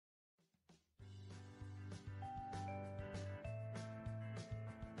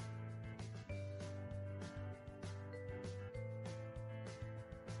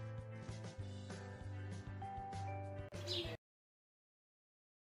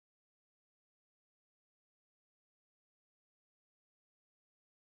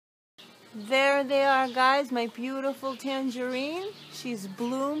There they are, guys, my beautiful tangerine. She's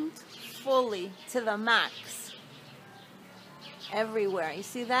bloomed fully to the max. Everywhere. You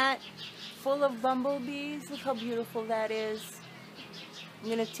see that? Full of bumblebees. Look how beautiful that is. I'm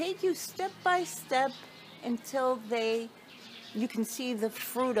going to take you step by step until you can see the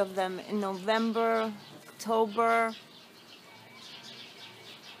fruit of them in November, October.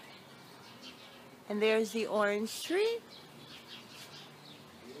 And there's the orange tree.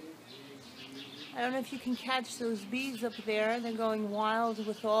 I don't know if you can catch those bees up there. They're going wild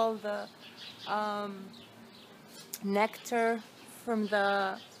with all the nectar from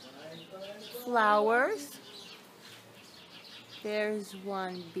the flowers. There's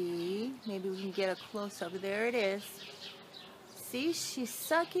one bee. Maybe we can get a close-up. There it is. See, she's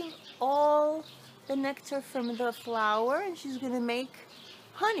sucking all the nectar from the flower, and she's going to make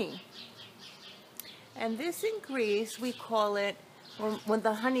honey. And this in Greece, we call it, when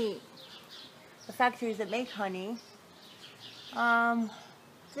the factories that make honey,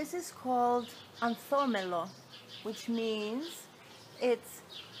 this is called anthomelo, which means it's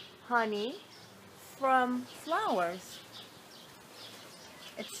honey from flowers.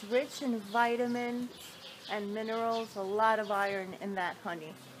 It's rich in vitamins and minerals, a lot of iron in that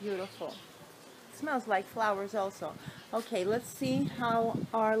honey. Beautiful. It smells like flowers also. Okay, let's see how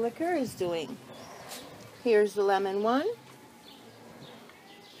our liquor is doing. Here's the lemon one.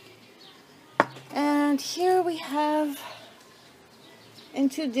 And here we have, in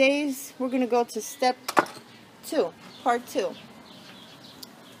 2 days, we're going to go to step 2, part 2.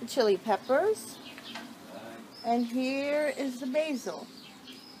 The chili peppers. And here is the basil.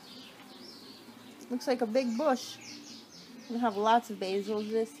 Looks like a big bush. We have lots of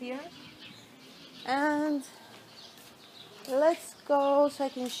basils this year. And let's go so I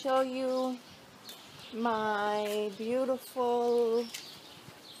can show you my beautiful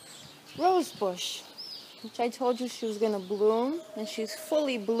rose bush, which I told you she was going to bloom, and she's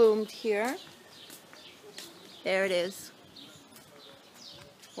fully bloomed here. There it is.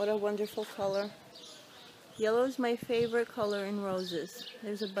 What a wonderful color. Yellow is my favorite color in roses.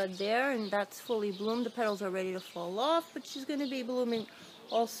 There's a bud there, and that's fully bloomed. The petals are ready to fall off, but she's going to be blooming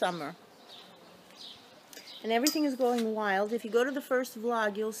all summer. And everything is going wild. If you go to the first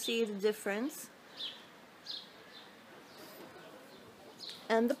vlog, you'll see the difference.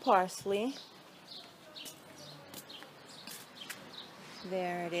 And the parsley.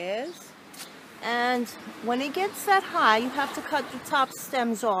 There it is. And when it gets that high, you have to cut the top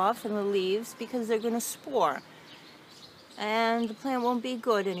stems off and the leaves because they're going to spore. And the plant won't be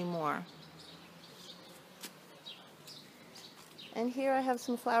good anymore. And here I have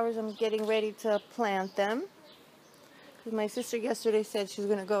some flowers. I'm getting ready to plant them. Because my sister yesterday said she was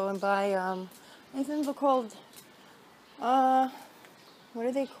going to go and buy, I think they're called, what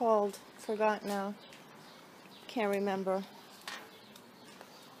are they called? Forgot now. Can't remember.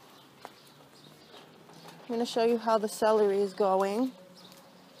 I'm going to show you how the celery is going.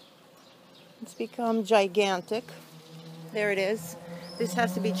 It's become gigantic. There it is. This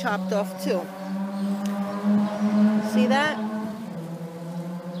has to be chopped off too. See that?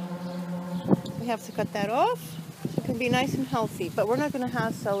 We have to cut that off so it can be nice and healthy. But we're not going to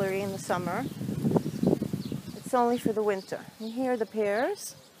have celery in the summer. It's only for the winter. And here are the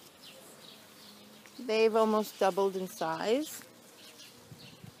pears. They've almost doubled in size.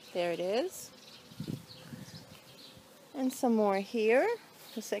 There it is. And some more here,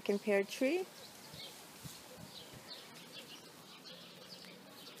 the second pear tree.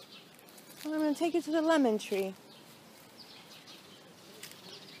 And I'm going to take you to the lemon tree.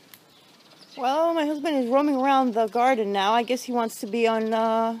 Well, my husband is roaming around the garden now. I guess he wants to be on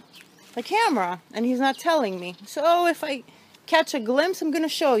the camera, and he's not telling me. So if I catch a glimpse, I'm going to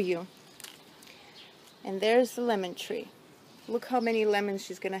show you. And there's the lemon tree. Look how many lemons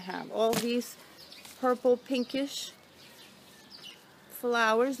she's going to have. All these purple, pinkish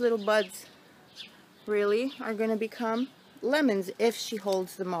flowers, little buds, really, are going to become lemons if she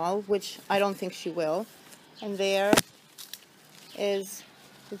holds them all, which I don't think she will. And there is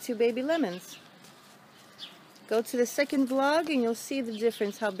the 2 baby lemons. Go to the second vlog and you'll see the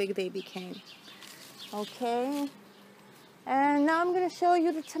difference, how big they became. Okay, and now I'm going to show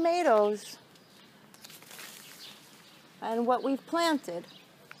you the tomatoes and what we've planted.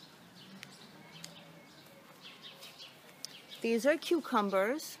 These are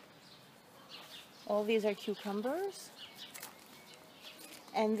cucumbers. All these are cucumbers.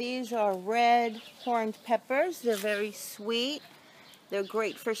 And these are red horned peppers. They're very sweet. They're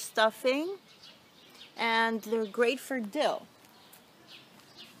great for stuffing. And they're great for dill.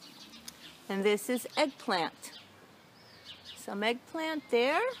 And this is eggplant. Some eggplant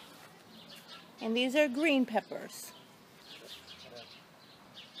there. And these are green peppers.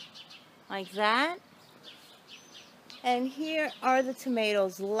 Like that. And here are the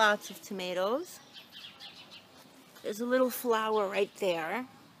tomatoes, lots of tomatoes. There's a little flower right there.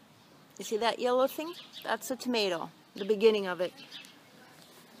 You see that yellow thing? That's a tomato, the beginning of it.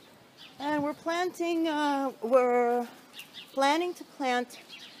 And we're planting, we're planning to plant,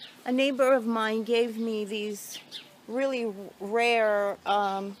 a neighbor of mine gave me these really rare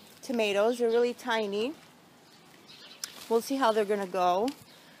tomatoes. They're really tiny. We'll see how they're gonna go.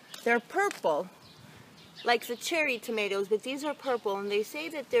 They're purple, like the cherry tomatoes, but these are purple, and they say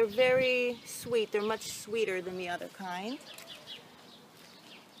that they're very sweet. They're much sweeter than the other kind.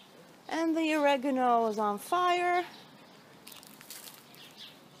 And the oregano is on fire,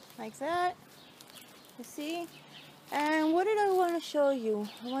 like that. You see? And what did I want to show you?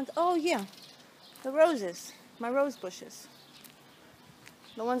 Oh yeah, the roses, my rose bushes.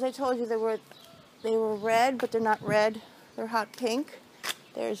 The ones I told you they were red, but they're not red. They're hot pink.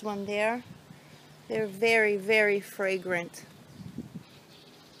 There's one there. They're very, very fragrant.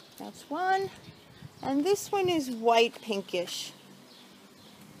 That's one. And this one is white pinkish.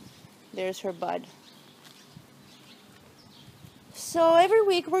 There's her bud. So every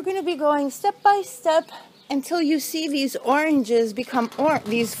week we're going to be going step by step until you see these oranges become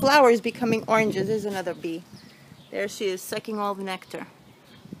these flowers becoming oranges. There's another bee. There she is, sucking all the nectar.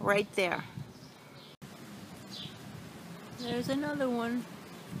 Right there. There's another one.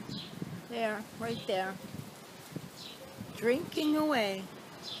 There, right there. Drinking away.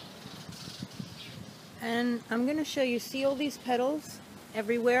 And I'm going to show you, see all these petals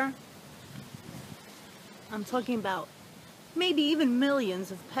everywhere? I'm talking about maybe even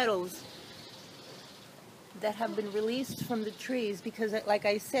millions of petals that have been released from the trees because, like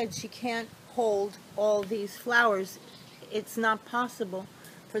I said, she can't hold all these flowers. It's not possible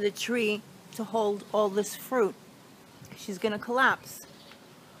for the tree to hold all this fruit. She's going to collapse.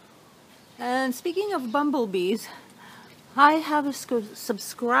 And speaking of bumblebees, I have a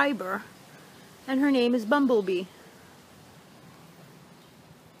subscriber, and her name is Bumblebee.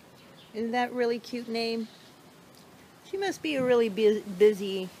 Isn't that a really cute name? She must be a really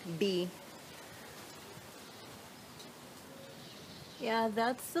busy bee. Yeah,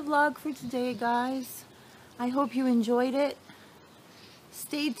 that's the vlog for today, guys. I hope you enjoyed it.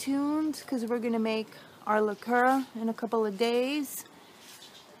 Stay tuned, because we're going to make our liqueur in a couple of days.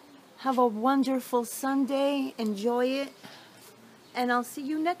 Have a wonderful Sunday. Enjoy it. And I'll see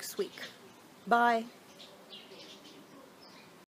you next week. Bye.